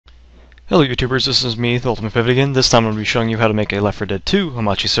Hello YouTubers, this is me, TheUltimitePivot again. This time I'm going to be showing you how to make a Left 4 Dead 2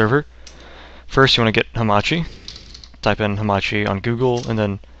 Hamachi server. First you want to get Hamachi, type in Hamachi on Google, and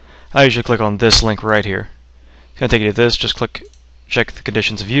then I usually click on this link right here. It's going to take you to this, just click check the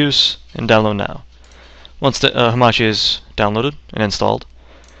conditions of use, and download now. Once the Hamachi is downloaded and installed,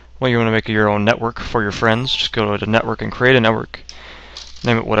 when you want to make your own network for your friends, just go to network and create a network.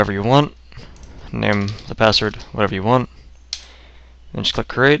 Name it whatever you want, name the password whatever you want, then just click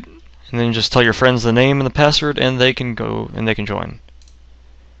create. And then just tell your friends the name and the password, and they can go and they can join.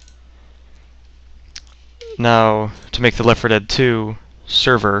 Now, to make the Left 4 Dead 2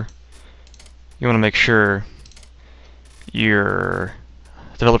 server, you want to make sure your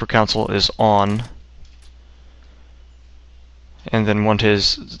developer console is on. And then once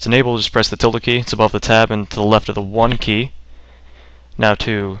it's enabled, just press the tilde key. It's above the tab and to the left of the 1 key. Now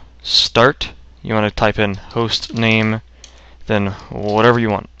to start, you want to type in host name, then whatever you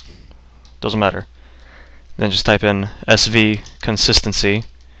want. Doesn't matter. Then just type in SV consistency.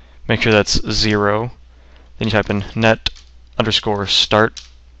 Make sure that's 0. Then you type in net underscore start.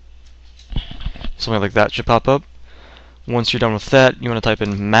 Something like that should pop up. Once you're done with that, you want to type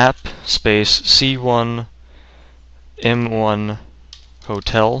in map space C1 M1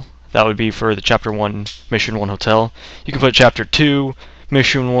 hotel. That would be for the chapter 1 mission 1 hotel. You can put chapter 2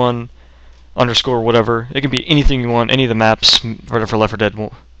 mission 1 underscore whatever. It can be anything you want. Any of the maps for Left 4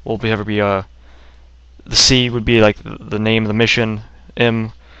 Dead will be the C would be like the name of the mission,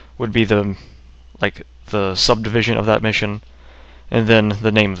 M would be the subdivision of that mission, and then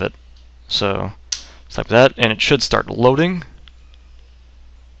the name of it. So type that, and it should start loading.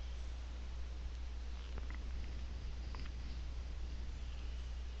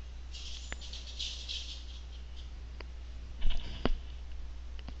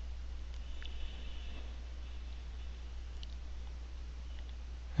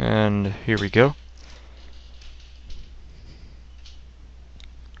 And here we go.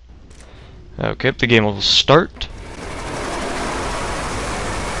 Okay, the game will start.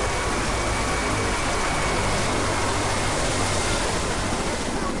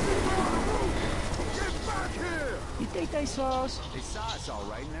 You think they saw us? They saw us all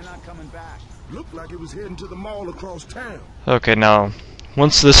right, and they're not coming back. Looked like it was heading to the mall across town. Okay, now,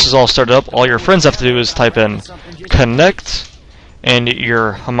 once this is all started up, all your friends have to do is type in connect and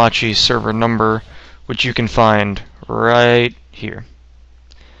your Hamachi server number, which you can find right here.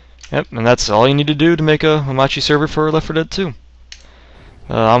 Yep, and that's all you need to do to make a Hamachi server for Left 4 Dead 2.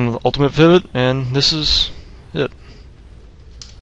 I'm TheUltimitePivot, and this is it.